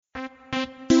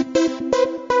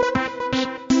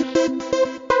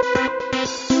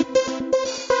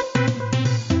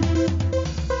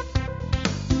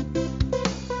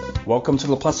Welcome to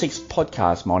the Plus Six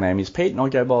podcast. My name is Pete and I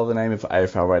go by the name of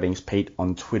AFL Ratings Pete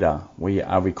on Twitter. We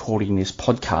are recording this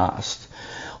podcast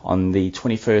on the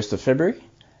 21st of February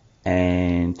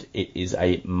and it is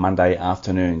a Monday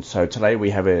afternoon. So today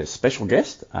we have a special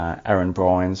guest, Aaron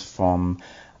Bryans from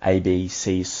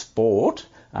ABC Sport.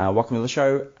 Welcome to the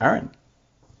show, Aaron.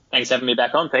 Thanks for having me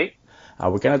back on, Pete.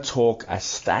 We're going to talk a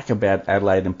stack about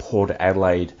Adelaide and Port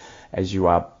Adelaide as you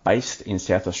are based in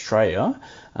South Australia.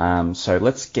 So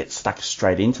let's get stuck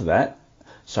straight into that.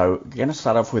 So we're going to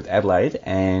start off with Adelaide,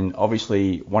 and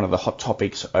obviously one of the hot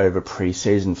topics over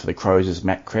pre-season for the Crows is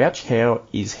Matt Crouch. How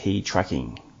is he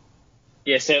tracking?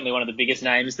 Yeah, certainly one of the biggest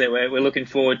names that we're looking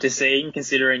forward to seeing,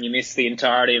 considering you missed the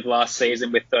entirety of last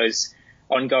season with those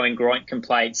ongoing groin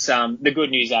complaints. The good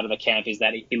news out of the camp is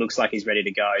that he looks like he's ready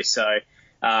to go. So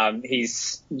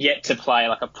he's yet to play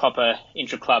like a proper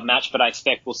intra-club match, but I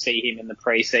expect we'll see him in the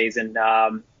pre-season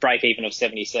break-even of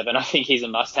 77. I think he's a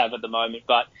must-have at the moment.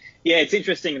 But, yeah, it's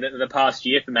interesting that the past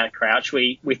year for Matt Crouch,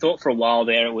 we thought for a while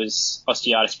there it was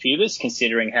osteitis pubis,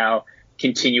 considering how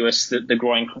continuous the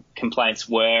groin complaints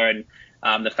were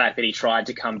and the fact that he tried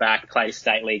to come back, play a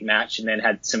state league match, and then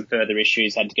had some further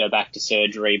issues, had to go back to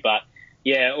surgery. But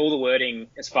yeah, all the wording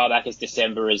as far back as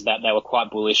December is that they were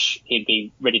quite bullish he'd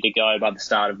be ready to go by the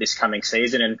start of this coming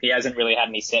season, and he hasn't really had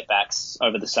any setbacks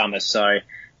over the summer. So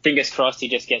fingers crossed he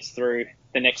just gets through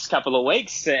the next couple of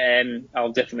weeks, and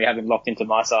I'll definitely have him locked into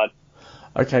my side.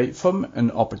 Okay, from an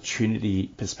opportunity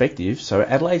perspective, so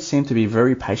Adelaide seem to be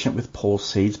very patient with Paul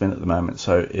Seedsman at the moment.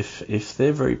 So if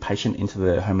they're very patient into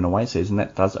the home and away season,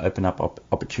 that does open up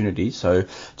opportunities. So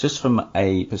just from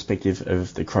a perspective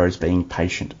of the Crows being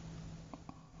patient.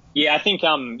 Yeah, I think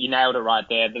you nailed it right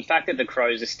there. The fact that the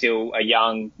Crows are still a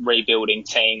young, rebuilding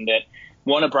team that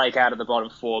want to break out of the bottom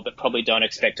four but probably don't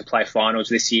expect to play finals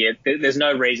this year, there's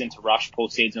no reason to rush Paul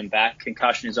Seedsman back.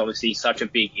 Concussion is obviously such a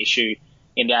big issue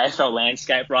in the AFL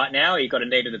landscape right now. He got a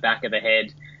knee to the back of the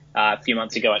head a few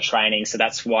months ago at training, so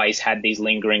that's why he's had these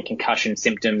lingering concussion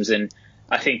symptoms. And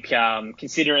I think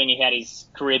considering he had his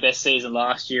career best season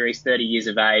last year, he's 30 years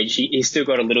of age, he's still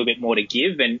got a little bit more to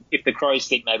give. And if the Crows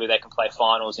think maybe they can play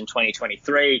finals in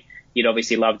 2023, you'd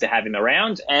obviously love to have him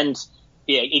around. And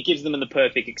yeah, it gives them the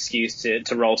perfect excuse to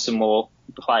roll some more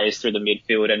players through the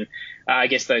midfield. And I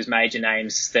guess those major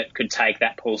names that could take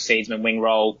that Paul Seedsman wing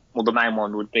role, well, the main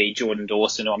one would be Jordan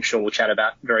Dawson, who I'm sure we'll chat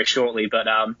about very shortly. But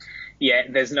yeah,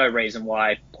 there's no reason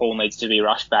why Paul needs to be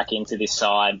rushed back into this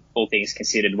side, all things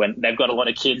considered, when they've got a lot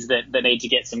of kids that need to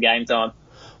get some game time.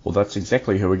 Well, that's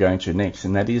exactly who we're going to next,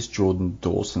 and that is Jordan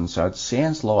Dawson. So it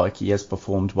sounds like he has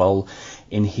performed well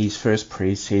in his first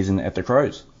pre-season at the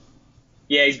Crows.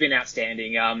 Yeah, he's been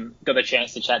outstanding. Got the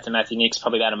chance to chat to Matthew Nicks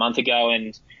probably about a month ago,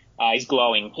 and he's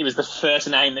glowing. He was the first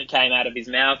name that came out of his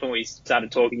mouth when we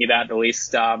started talking about the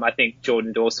list. I think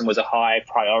Jordan Dawson was a high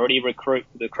priority recruit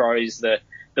for the Crows.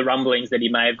 The rumblings that he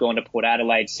may have gone to Port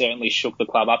Adelaide certainly shook the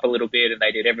club up a little bit, and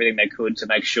they did everything they could to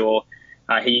make sure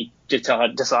he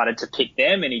decided to pick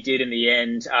them, and he did in the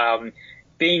end.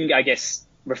 Being, I guess,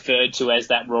 referred to as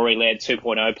that Rory-led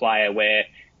 2.0 player where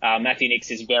Matthew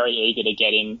Nicks is very eager to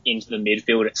get him into the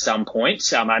midfield at some point.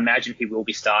 I imagine he will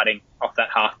be starting off that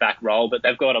half-back role, but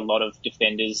they've got a lot of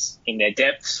defenders in their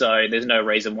depth, so there's no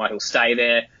reason why he'll stay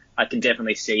there. I can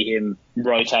definitely see him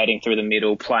rotating through the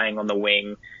middle, playing on the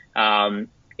wing.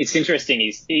 It's interesting.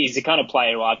 He's the kind of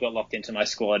player who I've got locked into my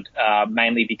squad,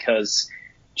 mainly because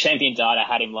Champion Data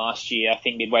had him last year, I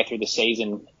think midway through the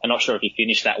season. I'm not sure if he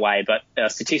finished that way,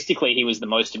 but statistically he was the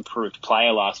most improved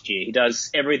player last year. He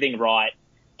does everything right.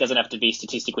 Doesn't have to be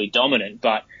statistically dominant,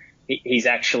 but he's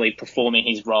actually performing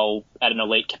his role at an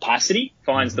elite capacity,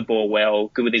 finds the ball well,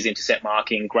 good with his intercept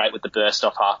marking, great with the burst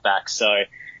off halfback. So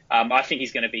I think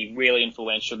he's going to be really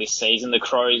influential this season. The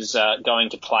Crows are going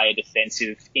to play a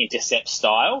defensive intercept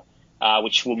style,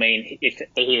 which will mean if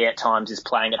he at times is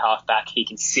playing at halfback, he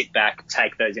can sit back,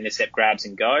 take those intercept grabs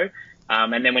and go.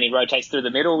 And then when he rotates through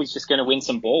the middle, he's just going to win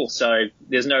some ball. So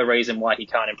there's no reason why he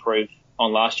can't improve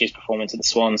on last year's performance at the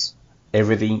Swans.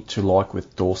 Everything to like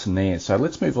with Dawson there. So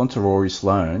let's move on to Rory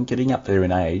Sloane, getting up there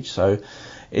in age. So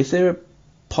is there a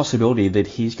possibility that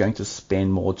he's going to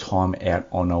spend more time out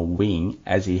on a wing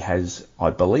as he has, I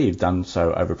believe, done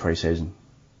so over pre-season?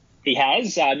 He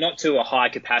has, not to a high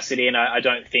capacity, and I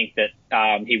don't think that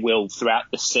he will throughout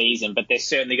the season, but there's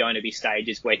certainly going to be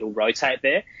stages where he'll rotate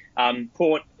there.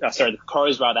 The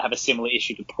Crows rather have a similar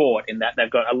issue to Port in that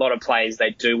they've got a lot of players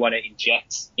they do want to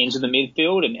inject into the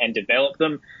midfield and develop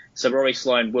them. So Rory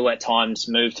Sloane will at times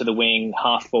move to the wing,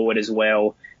 half forward as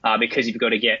well, because you've got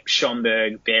to get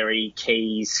Schomburg, Berry,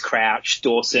 Keys, Crouch,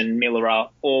 Dawson, Miller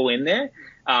all in there.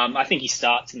 I think he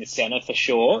starts in the centre for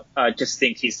sure. I just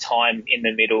think his time in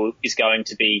the middle is going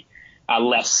to be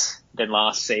less than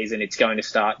last season. It's going to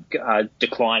start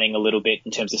declining a little bit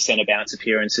in terms of centre bounce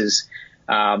appearances.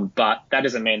 But that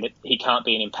doesn't mean that he can't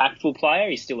be an impactful player.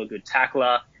 He's still a good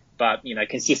tackler. But,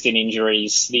 consistent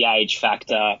injuries, the age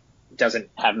factor doesn't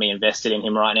have me invested in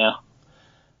him right now.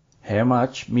 How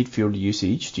much midfield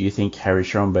usage do you think Harry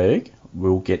Schomburg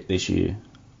will get this year?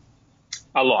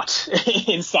 A lot.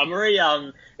 In summary,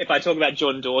 if I talk about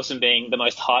Jordan Dawson being the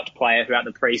most hyped player throughout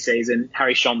the preseason,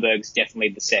 Harry Schomburg's definitely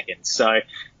the second. So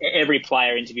every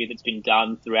player interview that's been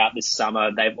done throughout this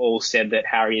summer, they've all said that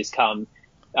Harry has come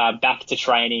back to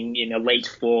training in elite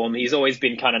form. He's always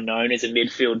been kind of known as a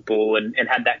midfield bull and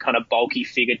had that kind of bulky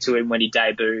figure to him when he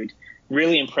debuted.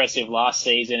 Really impressive last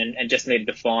season and just needed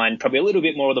to find probably a little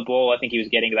bit more of the ball. I think he was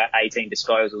getting about 18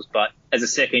 disposals, but as a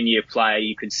second-year player,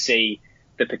 you could see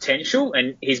the potential,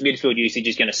 and his midfield usage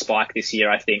is going to spike this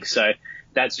year, I think. So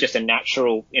that's just a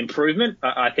natural improvement.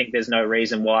 I think there's no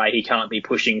reason why he can't be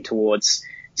pushing towards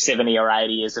 70 or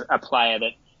 80 as a player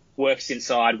that works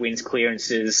inside, wins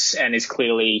clearances, and is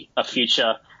clearly a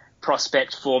future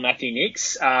prospect for Matthew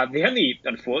Nicks. The only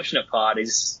unfortunate part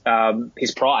is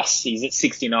his price. He's at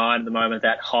 69 at the moment,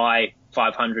 that high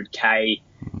 500k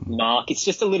mark. It's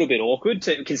just a little bit awkward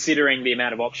considering the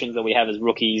amount of options that we have as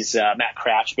rookies, Matt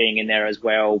Crouch being in there as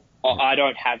well. I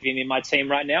don't have him in my team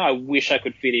right now. I wish I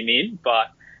could fit him in,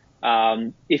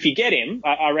 but if you get him,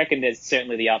 I reckon there's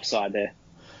certainly the upside there.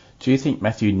 Do you think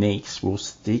Matthew Nicks will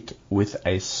stick with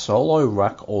a solo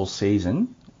ruck all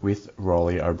season with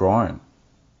Riley O'Brien?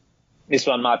 This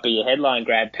one might be a headline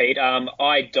grab, Pete.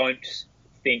 I don't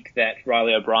think that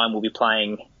Riley O'Brien will be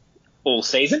playing all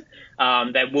season.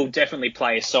 They will definitely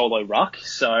play a solo ruck.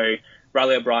 So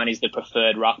Riley O'Brien is the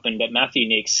preferred ruckman, but Matthew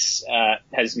Nicks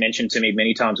has mentioned to me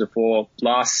many times before,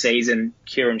 last season,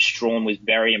 Kieran Strawn was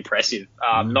very impressive,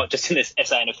 not just in the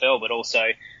SANFL, but also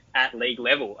at league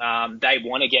level. They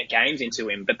want to get games into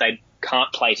him, but they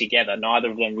can't play together. Neither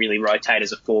of them really rotate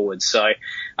as a forward. So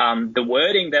the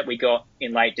wording that we got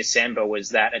in late December was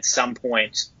that at some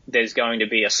point there's going to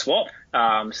be a swap.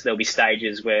 So there'll be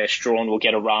stages where Strawn will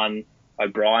get a run,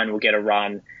 O'Brien will get a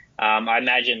run. I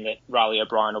imagine that Riley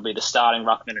O'Brien will be the starting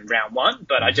ruckman in round one,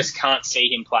 but I just can't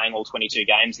see him playing all 22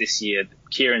 games this year.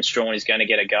 Kieran Strawn is going to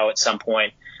get a go at some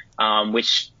point,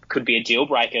 which could be a deal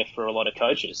breaker for a lot of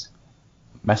coaches.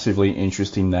 Massively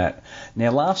interesting that.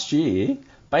 Now, last year,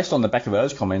 based on the back of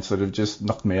those comments that have just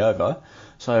knocked me over,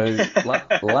 so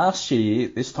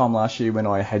this time last year when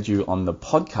I had you on the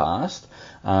podcast,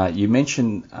 you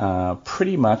mentioned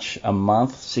pretty much a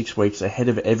month, 6 weeks ahead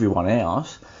of everyone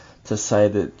else to say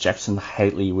that Jackson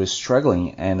Hately was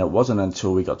struggling, and it wasn't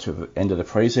until we got to the end of the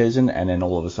preseason and then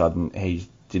all of a sudden he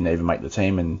didn't even make the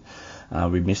team and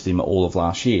we missed him all of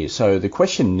last year. So the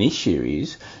question this year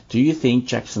is, do you think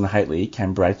Jackson Hately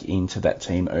can break into that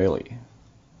team early?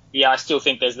 Yeah, I still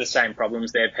think there's the same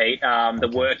problems there, Pete. The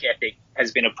work ethic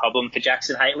has been a problem for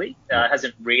Jackson Hately.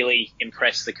 Hasn't really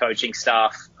impressed the coaching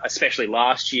staff, especially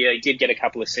last year. He did get a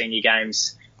couple of senior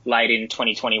games late in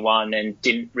 2021 and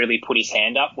didn't really put his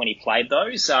hand up when he played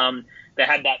those. They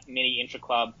had that mini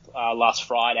intra-club last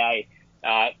Friday.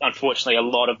 Unfortunately, a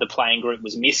lot of the playing group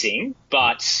was missing,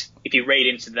 but if you read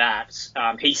into that,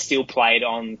 he still played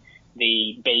on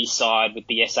the B side with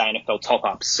the SANFL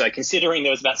top-ups. So considering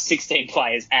there was about 16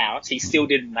 players out, he still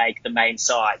didn't make the main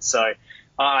side. So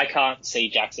I can't see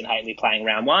Jackson Hately playing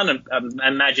round one. I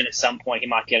imagine at some point he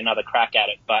might get another crack at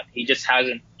it, but he just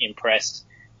hasn't impressed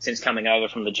since coming over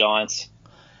from the Giants.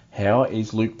 How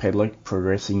is Luke Pedler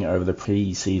progressing over the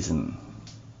pre-season?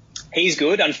 He's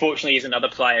good. Unfortunately, he's another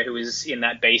player who was in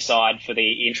that B side for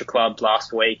the intra-club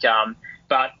last week.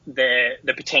 But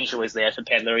the potential is there for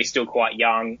Pedler. He's still quite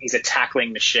young. He's a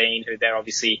tackling machine who they're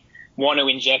obviously want to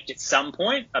inject at some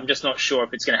point. I'm just not sure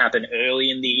if it's going to happen early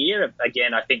in the year.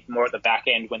 Again, I think more at the back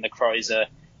end when the Crows are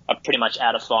pretty much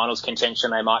out of finals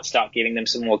contention, they might start giving them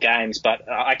some more games. But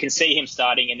I can see him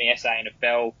starting in the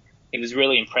SANFL. He was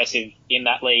really impressive in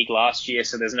that league last year,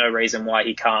 so there's no reason why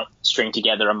he can't string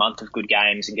together a month of good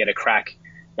games and get a crack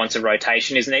once a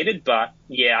rotation is needed. But,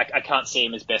 yeah, I can't see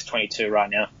him as best 22 right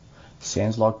now.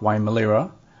 Sounds like Wayne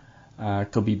Malira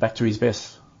could be back to his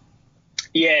best.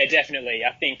 Yeah, definitely.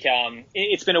 I think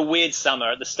it's been a weird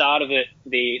summer. At the start of it,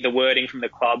 the wording from the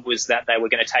club was that they were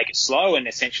going to take it slow and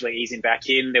essentially ease him back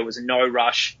in. There was no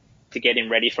rush to get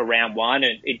him ready for round one,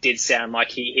 and it did sound like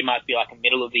he might be like a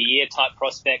middle of the year type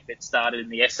prospect that started in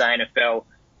the SANFL,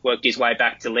 worked his way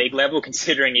back to league level,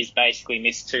 considering he's basically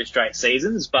missed 2 straight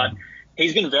seasons. But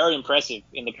he's been very impressive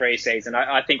in the preseason.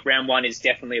 I think round one is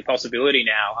definitely a possibility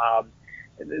now.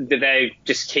 they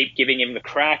just keep giving him the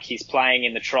crack. He's playing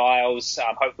in the trials.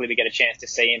 Hopefully we get a chance to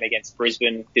see him against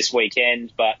Brisbane this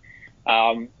weekend. But,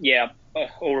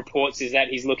 all reports is that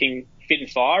he's looking fit and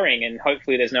firing, and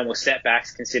hopefully there's no more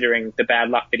setbacks considering the bad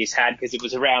luck that he's had, because it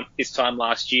was around this time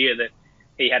last year that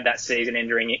he had that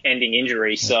season-ending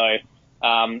injury. So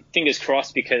fingers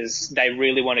crossed, because they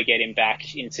really want to get him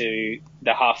back into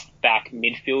the half-back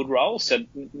midfield role. So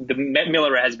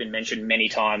Miller has been mentioned many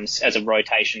times as a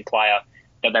rotation player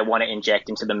that they want to inject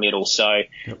into the middle. So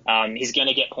he's going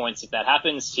to get points if that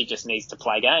happens. He just needs to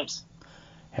play games.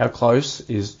 How close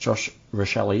is Josh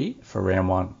Rochelle for round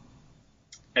one?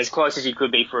 As close as he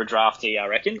could be for a draftee, I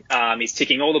reckon. He's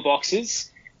ticking all the boxes.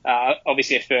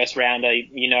 Obviously, a first rounder,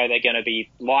 they're going to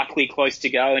be likely close to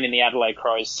go. And in the Adelaide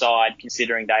Crows side,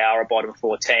 considering they are a bottom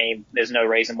four team, there's no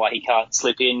reason why he can't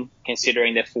slip in,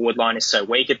 considering their forward line is so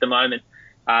weak at the moment.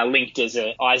 Linked as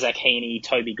a Isaac Heaney,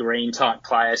 Toby Green type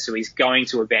player, so he's going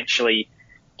to eventually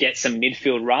get some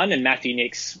midfield run. And Matthew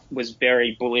Nicks was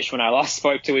very bullish when I last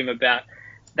spoke to him about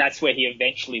that's where he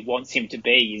eventually wants him to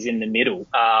be, is in the middle.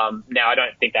 Now, I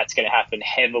don't think that's going to happen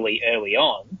heavily early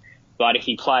on, but if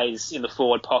he plays in the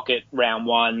forward pocket round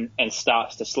one and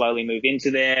starts to slowly move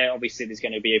into there, obviously there's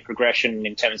going to be a progression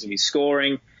in terms of his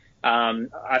scoring.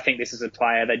 I think this is a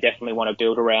player they definitely want to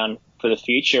build around for the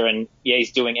future, and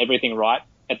he's doing everything right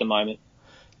at the moment.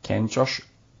 Can Josh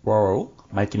Worrell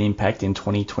make an impact in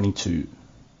 2022?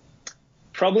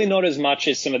 Probably not as much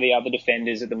as some of the other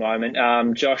defenders at the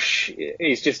moment. Josh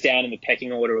is just down in the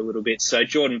pecking order a little bit. So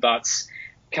Jordan Butts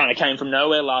kind of came from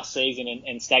nowhere last season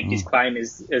and staked his claim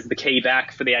as the key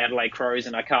back for the Adelaide Crows,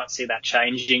 and I can't see that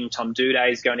changing. Tom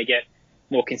Doedee is going to get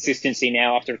more consistency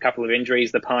now after a couple of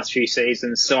injuries the past few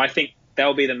seasons. So I think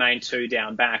they'll be the main two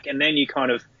down back. And then you kind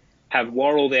of have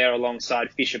Worrell there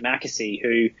alongside Fisher Mackesy,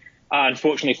 who,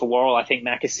 unfortunately for Worrell, I think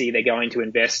Mackesy they're going to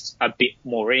invest a bit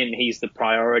more in. He's the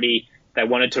priority. They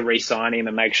wanted to re-sign him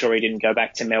and make sure he didn't go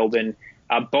back to Melbourne.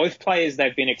 Both players,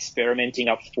 they've been experimenting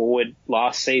up forward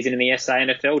last season in the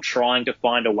SANFL, trying to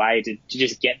find a way to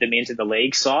just get them into the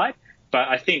league side. But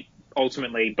I think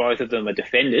ultimately both of them are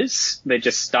defenders. They're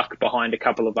just stuck behind a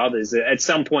couple of others. At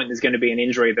some point there's going to be an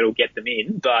injury that'll get them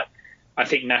in, but I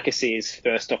think Mackesy is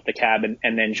first off the cab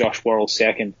and then Josh Worrell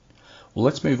second. Well,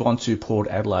 let's move on to Port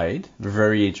Adelaide.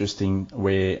 Very interesting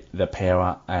where the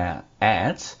Power are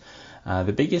at.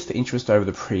 The biggest interest over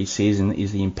the pre-season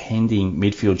is the impending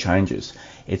midfield changes.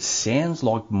 It sounds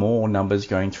like more numbers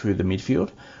going through the midfield,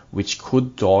 which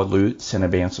could dilute centre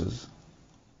bounces.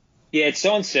 Yeah, it's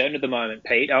so uncertain at the moment,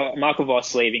 Pete. Michael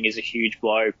Voss leaving is a huge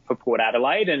blow for Port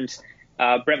Adelaide, and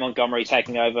Brett Montgomery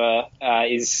taking over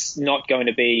is not going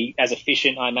to be as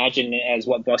efficient, I imagine, as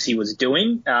what Bossy was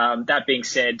doing. That being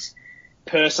said,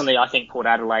 personally, I think Port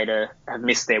Adelaide have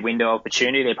missed their window of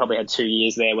opportunity. They probably had 2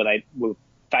 years there where they were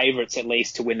favourites at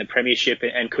least to win the premiership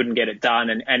and couldn't get it done.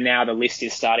 And now the list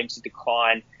is starting to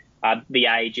decline. The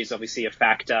age is obviously a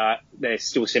factor. There's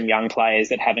still some young players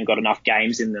that haven't got enough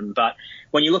games in them. But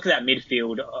when you look at that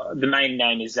midfield, the main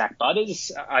name is Zach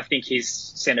Butters. I think his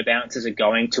centre bounces are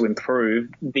going to improve.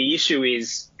 The issue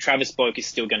is Travis Boak is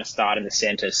still going to start in the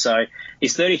centre. So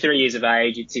he's 33 years of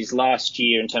age. It's his last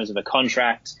year in terms of a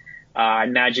contract. I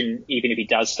imagine even if he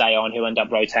does stay on, he'll end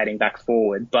up rotating back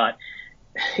forward. But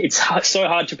it's so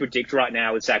hard to predict right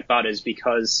now with Zach Butters,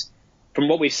 because from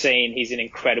what we've seen, he's an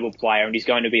incredible player and he's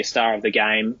going to be a star of the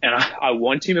game. And I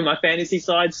want him in my fantasy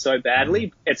side so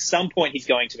badly. At some point, he's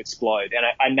going to explode. And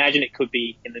I imagine it could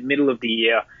be in the middle of the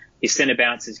year. His centre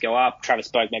bounces go up.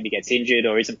 Travis Boak maybe gets injured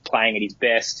or isn't playing at his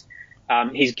best.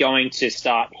 He's going to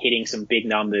start hitting some big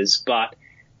numbers. But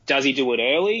does he do it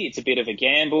early? It's a bit of a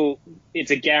gamble.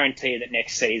 It's a guarantee that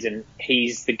next season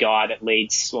he's the guy that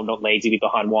leads, well, not leads, he'll be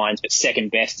behind Wines, but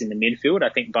second best in the midfield. I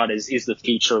think Butters is the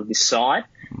future of this side.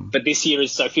 But this year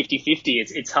is so 50-50.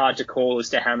 It's hard to call as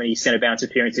to how many centre bounce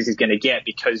appearances he's going to get,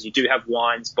 because you do have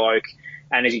Wines, Boak,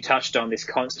 and as you touched on, this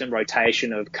constant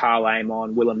rotation of Carl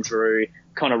Amon, Willem Drew,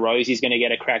 Connor Rosie's going to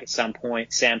get a crack at some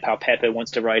point. Sam Palpepper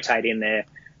wants to rotate in there.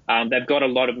 They've got a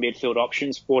lot of midfield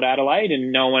options, Port Adelaide,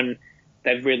 and no one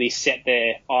they've really set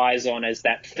their eyes on as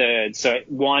that third. So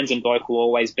Wines and Boak will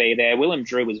always be there. Willem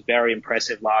Drew was very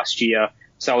impressive last year.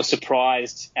 So I was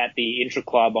surprised at the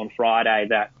intra-club on Friday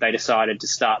that they decided to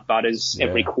start Butters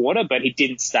every quarter, but he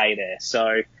didn't stay there.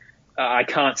 So I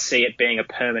can't see it being a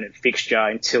permanent fixture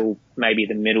until maybe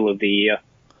the middle of the year.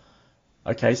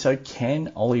 Okay, so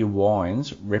can Ollie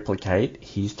Wines replicate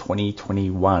his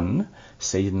 2021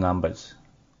 season numbers?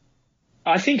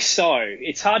 I think so.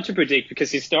 It's hard to predict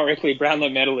because historically Brownlow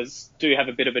medalists do have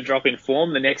a bit of a drop in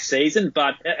form the next season.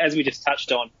 But as we just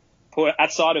touched on,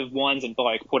 outside of Wines and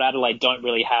Bloke, Port Adelaide don't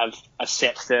really have a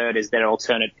set third as their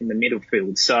alternate in the middle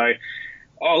field. So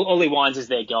Ollie Wines is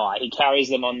their guy. He carries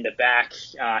them on the back.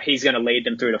 He's going to lead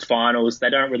them through the finals. They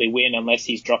don't really win unless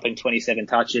he's dropping 27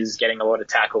 touches, getting a lot of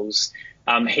tackles.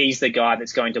 He's the guy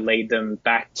that's going to lead them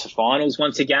back to finals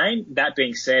once again. That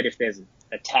being said, if there's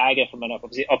a tagger from an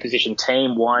opposition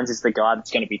team, Wines is the guy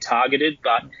that's going to be targeted.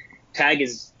 But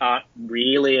taggers aren't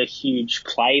really a huge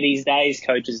play these days.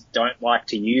 Coaches don't like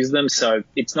to use them, so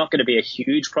it's not going to be a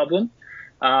huge problem.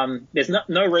 There's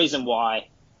no reason why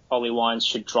Ollie Wines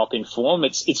should drop in form.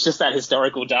 It's just that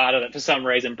historical data that for some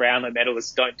reason Brownlow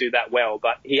medalists don't do that well.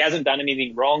 But he hasn't done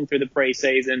anything wrong through the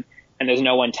preseason, and there's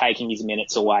no one taking his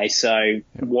minutes away. So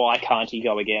why can't he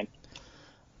go again?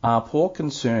 Are Port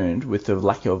concerned with the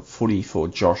lack of footy for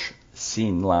Josh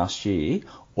Sin last year,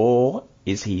 or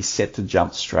is he set to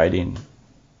jump straight in?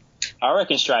 I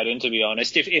reckon straight in, to be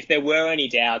honest. If there were any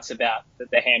doubts about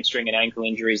the hamstring and ankle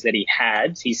injuries that he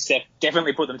had, he's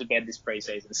definitely put them to bed this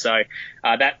preseason. So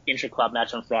that intra-club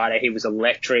match on Friday, he was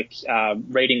electric.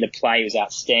 Reading the play, he was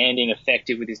outstanding,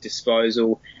 effective with his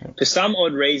disposal. For some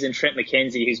odd reason, Trent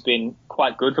McKenzie, who's been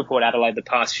quite good for Port Adelaide the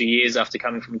past few years after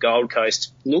coming from Gold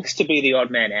Coast, looks to be the odd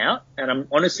man out. And I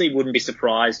honestly wouldn't be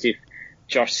surprised if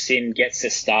Josh Sin gets to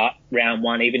start round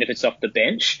one, even if it's off the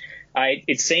bench.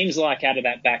 It seems like out of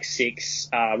that back six,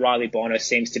 Riley Bonner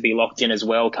seems to be locked in as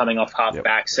well, coming off half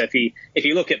back. So if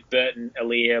you look at Burton,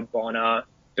 Aaliyah, Bonner,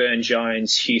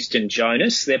 Burn-Jones, Houston,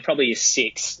 Jonas, they're probably your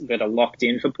six that are locked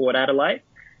in for Port Adelaide.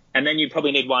 And then you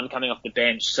probably need one coming off the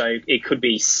bench. So it could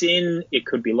be Sin, it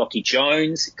could be Lockie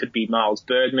Jones, it could be Miles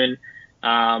Bergman.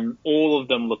 All of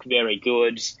them look very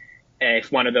good.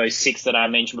 If one of those six that I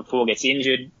mentioned before gets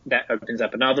injured, that opens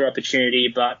up another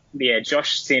opportunity. But, yeah,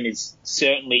 Josh Sin is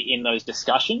certainly in those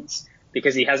discussions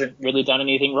because he hasn't really done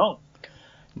anything wrong.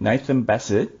 Nathan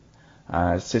Bassett,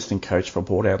 assistant coach for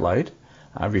Port Adelaide,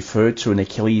 referred to an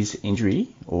Achilles injury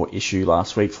or issue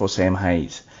last week for Sam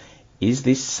Hayes. Is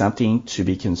this something to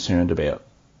be concerned about?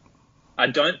 I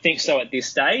don't think so at this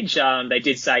stage. They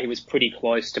did say he was pretty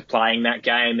close to playing that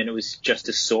game and it was just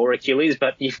a sore Achilles,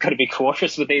 but you've got to be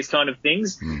cautious with these kind of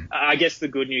things. I guess the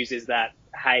good news is that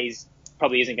Hayes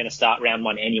probably isn't going to start round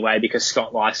one anyway because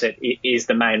Scott Lycett is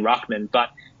the main ruckman,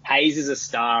 but Hayes is a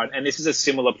star, and this is a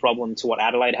similar problem to what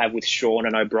Adelaide have with Sean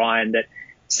and O'Brien, that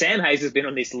Sam Hayes has been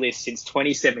on this list since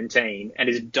 2017 and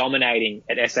is dominating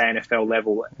at SANFL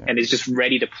level and is just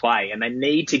ready to play, and they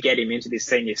need to get him into this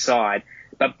senior side.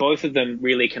 But both of them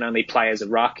really can only play as a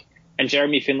ruck. And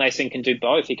Jeremy Finlayson can do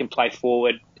both. He can play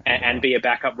forward and be a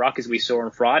backup ruck, as we saw on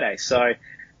Friday. So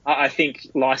I think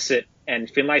Lycett and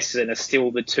Finlayson are still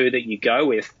the two that you go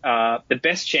with. The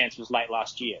best chance was late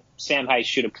last year. Sam Hayes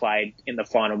should have played in the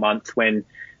final month when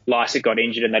Lycett got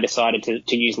injured and they decided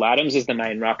to use Laddams as the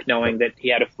main ruck, knowing that he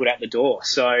had a foot out the door.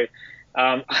 So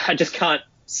I just can't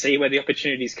see where the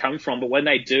opportunities come from. But when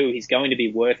they do, he's going to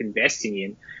be worth investing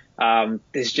in.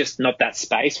 There's just not that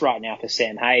space right now for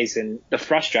Sam Hayes, and the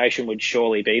frustration would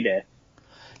surely be there.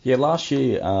 Yeah, last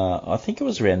year, I think it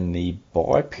was around the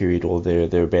bye period or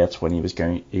thereabouts when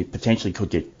he potentially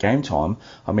could get game time.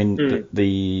 I mean,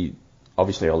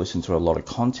 obviously I listen to a lot of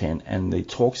content, and the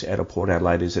talks out of Port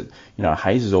Adelaide is that,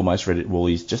 Hayes is almost ready. Well,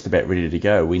 he's just about ready to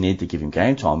go. We need to give him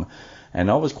game time. And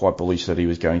I was quite bullish that he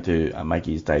was going to make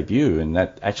his debut, and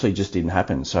that actually just didn't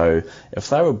happen. So if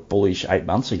they were bullish 8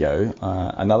 months ago,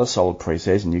 another solid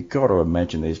pre-season, you've got to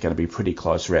imagine he's going to be pretty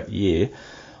close throughout the year.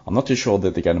 I'm not too sure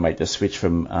that they're going to make the switch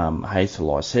from Hayes to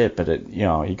Lycett, but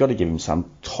you've got to give him some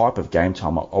type of game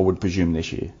time, I would presume,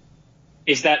 this year.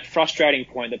 Is that frustrating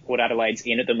point that Port Adelaide's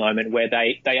in at the moment, where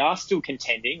they are still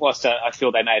contending, whilst I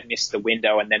feel they may have missed the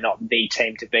window and they're not the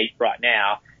team to beat right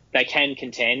now. They can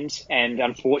contend, and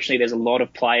unfortunately there's a lot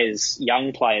of players,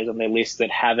 young players on their list that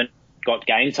haven't got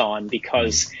game time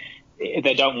because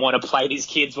they don't want to play these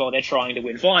kids while they're trying to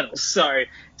win finals. So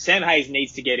Sam Hayes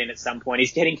needs to get in at some point.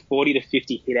 He's getting 40 to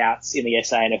 50 hit-outs in the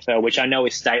SANFL, which I know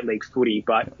is state league footy,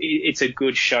 but it's a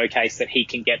good showcase that he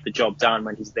can get the job done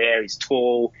when he's there. He's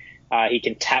tall, he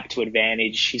can tap to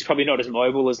advantage. He's probably not as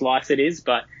mobile as Lycett is,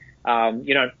 but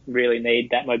you don't really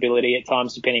need that mobility at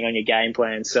times depending on your game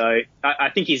plan. So I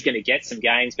think he's going to get some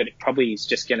games, but it probably is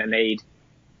just going to need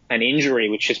an injury,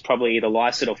 which is probably either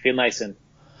Lycett or Finlayson.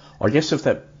 I guess if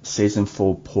that season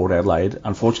for Port Adelaide,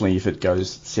 unfortunately if it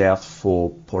goes south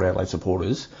for Port Adelaide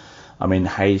supporters, I mean,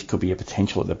 Hayes could be a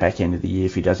potential at the back end of the year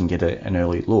if he doesn't get an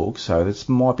early look. So this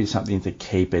might be something to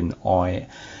keep an eye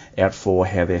out for,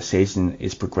 how their season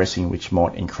is progressing, which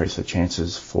might increase the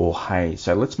chances for Hayes.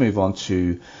 So let's move on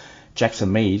to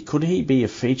Jackson Mead, could he be a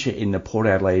feature in the Port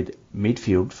Adelaide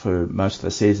midfield for most of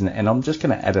the season? And I'm just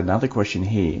going to add another question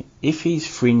here. If he's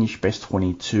fringe best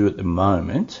 22 at the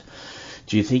moment,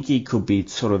 do you think he could be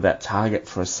sort of that target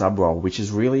for a sub role, which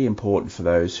is really important for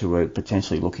those who are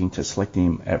potentially looking to select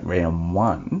him at round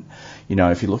 1? You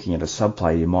know, if you're looking at a sub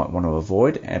play, you might want to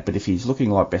avoid. But if he's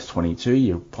looking like best 22,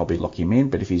 you'll probably lock him in.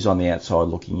 But if he's on the outside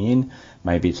looking in,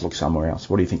 maybe it's look somewhere else.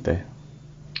 What do you think there?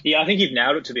 Yeah, I think you've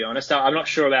nailed it, to be honest. I'm not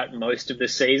sure about most of the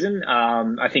season.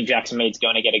 I think Jackson Mead's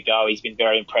going to get a go. He's been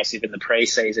very impressive in the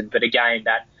pre-season. But again,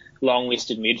 that long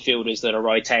list of midfielders that are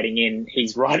rotating in,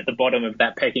 he's right at the bottom of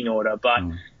that pecking order. But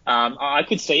I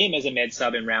could see him as a med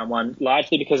sub in round 1,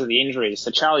 largely because of the injuries.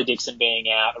 So Charlie Dixon being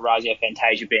out, Orazio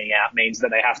Fantasia being out, means that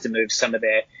they have to move some of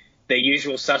their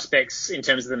usual suspects in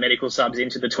terms of the medical subs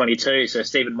into the 22. So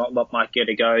Stephen Motlop might get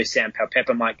a go, Sam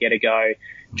Palpepper might get a go,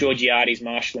 Georgiades,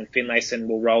 Marshall and Finlayson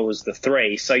will roll as the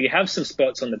 3. So you have some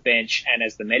spots on the bench and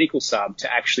as the medical sub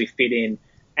to actually fit in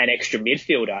an extra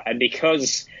midfielder. And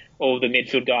because all the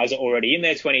midfield guys are already in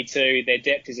their 22, their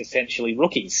depth is essentially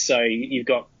rookies. So you've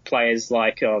got players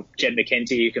like Jed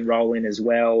McKenty who can roll in as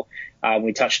well.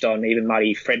 We touched on even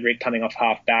Muddy Frederick coming off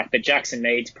half back, but Jackson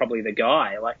Mead's probably the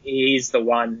guy. Like, he's the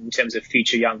one in terms of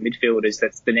future young midfielders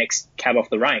that's the next cab off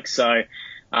the rank. So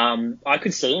I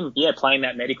could see him, playing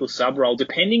that medical sub role,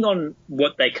 depending on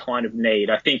what they kind of need.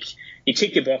 I think you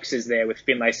tick your boxes there with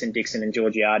Finlayson, Dixon and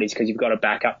Georgiades because you've got a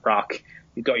backup ruck.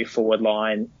 You've got your forward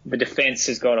line. The defence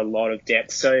has got a lot of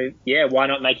depth. So, why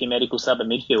not make your medical sub a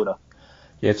midfielder?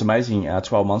 Yeah, it's amazing.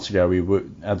 12 months ago,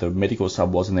 the medical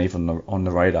sub wasn't even on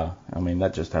the radar. I mean,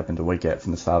 that just happened a week out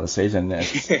from the start of the season.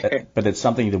 But it's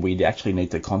something that we actually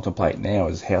need to contemplate now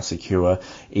is how secure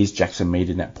is Jackson Mead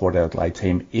in that Port Adelaide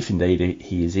team, if indeed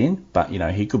he is in. But,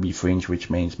 he could be fringe, which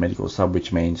means medical sub,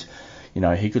 which means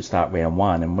he could start round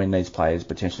 1, and when these players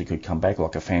potentially could come back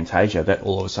like a Fantasia, that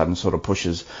all of a sudden sort of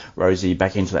pushes Rosie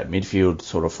back into that midfield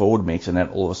sort of forward mix, and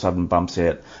that all of a sudden bumps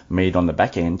out Mead on the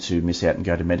back end to miss out and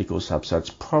go to medical sub. So it's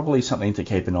probably something to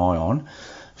keep an eye on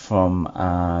from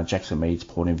Jackson Mead's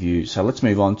point of view. So let's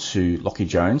move on to Lachie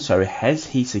Jones. So has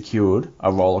he secured a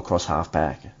role across half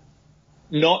back?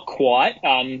 Not quite.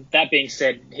 That being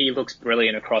said, he looks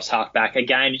brilliant across half-back.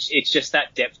 Again, it's just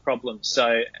that depth problem.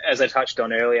 So, as I touched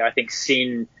on earlier, I think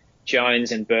Sin,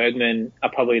 Jones and Bergman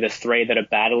are probably the 3 that are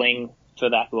battling for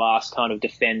that last kind of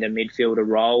defender midfielder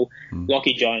role.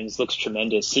 Lachie Jones looks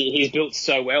tremendous. He's built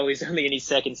so well. He's only in his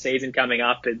second season coming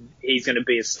up and he's going to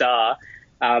be a star.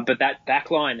 But that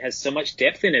back line has so much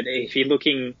depth in it. If you're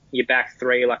looking your back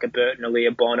 3 like a Burton,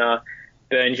 Aaliyah Bonner,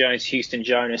 Burn Jones, Houston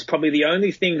Jonas, probably the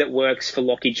only thing that works for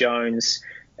Lachie Jones,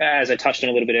 as I touched on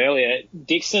a little bit earlier,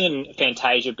 Dixon and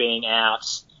Fantasia being out,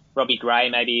 Robbie Gray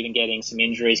maybe even getting some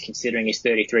injuries considering he's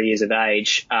 33 years of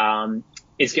age,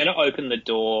 is going to open the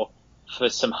door for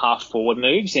some half-forward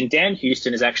moves. And Dan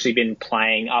Houston has actually been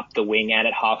playing up the wing and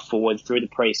at half-forward through the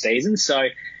pre-season. So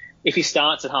if he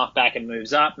starts at half-back and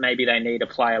moves up, maybe they need a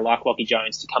player like Lachie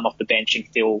Jones to come off the bench and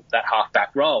fill that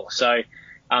half-back role. So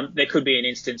there could be an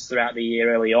instance throughout the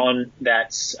year early on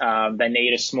that they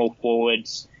need a small forward.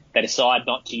 They decide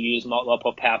not to use Motlop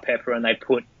or Powell-Pepper and they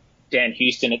put Dan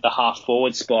Houston at the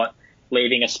half-forward spot,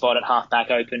 leaving a spot at half-back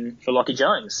open for Lachie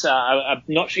Jones. I'm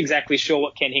not exactly sure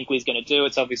what Ken Hinkley's going to do.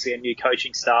 It's obviously a new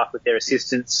coaching staff with their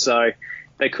assistants, so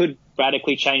they could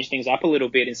radically change things up a little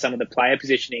bit in some of the player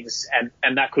positionings,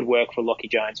 and that could work for Lachie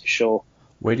Jones for sure.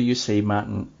 Where do you see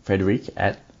Martin Frederick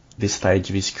at this stage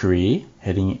of his career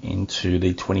heading into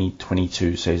the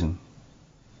 2022 season?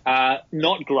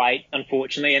 Not great,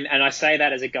 unfortunately, and I say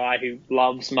that as a guy who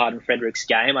loves Martin Frederick's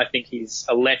game. I think he's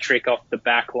electric off the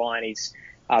back line. He's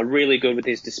really good with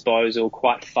his disposal,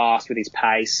 quite fast with his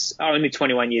pace, only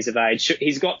 21 years of age.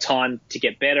 He's got time to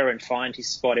get better and find his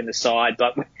spot in the side,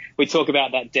 but we talk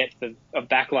about that depth of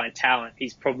backline talent.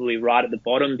 He's probably right at the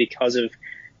bottom because of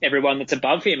everyone that's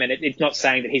above him, and it's not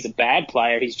saying that he's a bad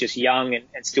player. He's just young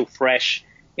and still fresh.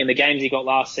 In the games he got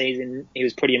last season, he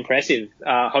was pretty impressive.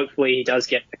 Hopefully he does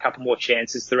get a couple more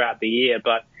chances throughout the year,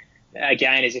 but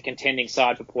again, as a contending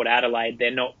side for Port Adelaide,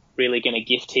 they're not really going to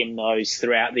gift him those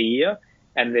throughout the year.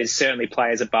 And there's certainly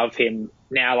players above him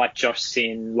now like Josh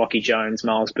Sin, Lachie Jones,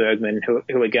 Miles Bergman,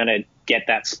 who are going to get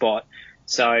that spot.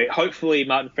 So hopefully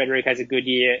Martin Frederick has a good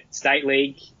year at State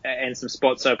League and some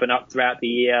spots open up throughout the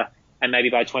year. And maybe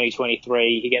by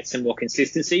 2023 he gets some more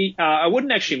consistency. I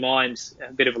wouldn't actually mind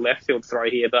a bit of a left field throw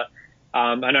here, but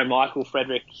I know Michael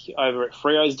Frederick over at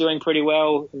Freo is doing pretty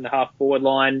well in the half forward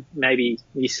line. Maybe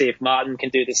you see if Martin can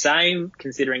do the same,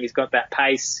 considering he's got that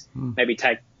pace. Maybe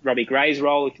take Robbie Gray's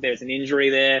role if there's an injury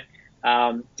there.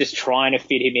 Just trying to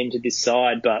fit him into this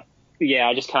side. But, yeah,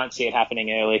 I just can't see it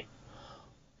happening early.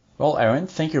 Well, Aaron,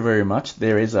 thank you very much.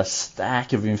 There is a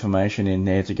stack of information in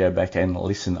there to go back and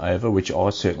listen over, which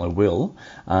I certainly will.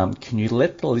 Can you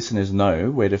let the listeners know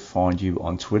where to find you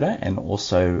on Twitter and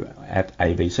also at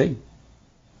ABC?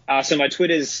 So my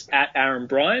Twitter's at Aaron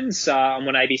Bryans. I'm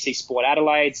on ABC Sport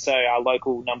Adelaide, so our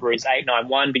local number is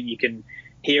 891, but you can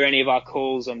hear any of our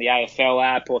calls on the AFL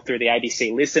app or through the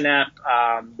ABC Listen app.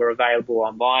 We're available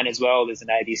online as well. There's an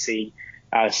ABC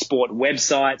Sport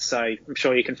website, so I'm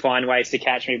sure you can find ways to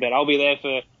catch me, but I'll be there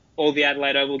for all the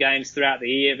Adelaide Oval games throughout the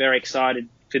year. Very excited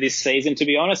for this season, to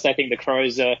be honest. I think the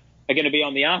Crows are going to be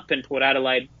on the up, and Port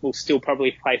Adelaide will still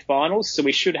probably play finals, so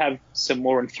we should have some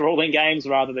more enthralling games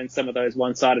rather than some of those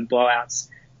one-sided blowouts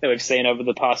that we've seen over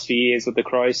the past few years with the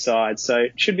Crows side. So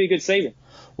it should be a good season.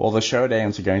 Well, the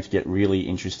showdowns are going to get really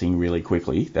interesting really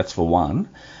quickly. That's for one.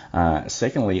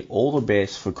 Secondly, all the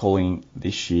best for calling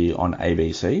this year on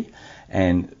ABC.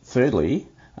 And thirdly,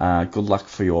 good luck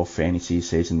for your fantasy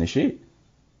season this year.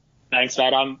 Thanks,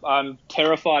 mate. I'm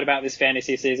terrified about this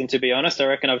fantasy season, to be honest. I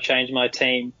reckon I've changed my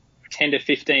team 10 to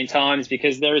 15 times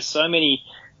because there are so many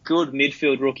good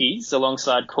midfield rookies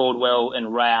alongside Caldwell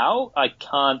and Rao. I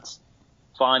can't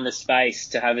find the space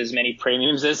to have as many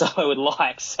premiums as I would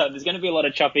like. So there's going to be a lot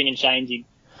of chopping and changing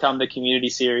come the community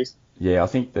series. Yeah, I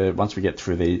think that once we get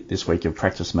through this week of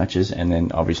practice matches and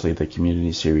then obviously the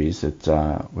community series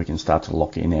that we can start to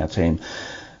lock in our team.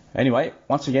 Anyway,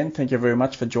 once again, thank you very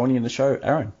much for joining the show,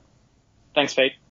 Aaron. Thanks, Pete.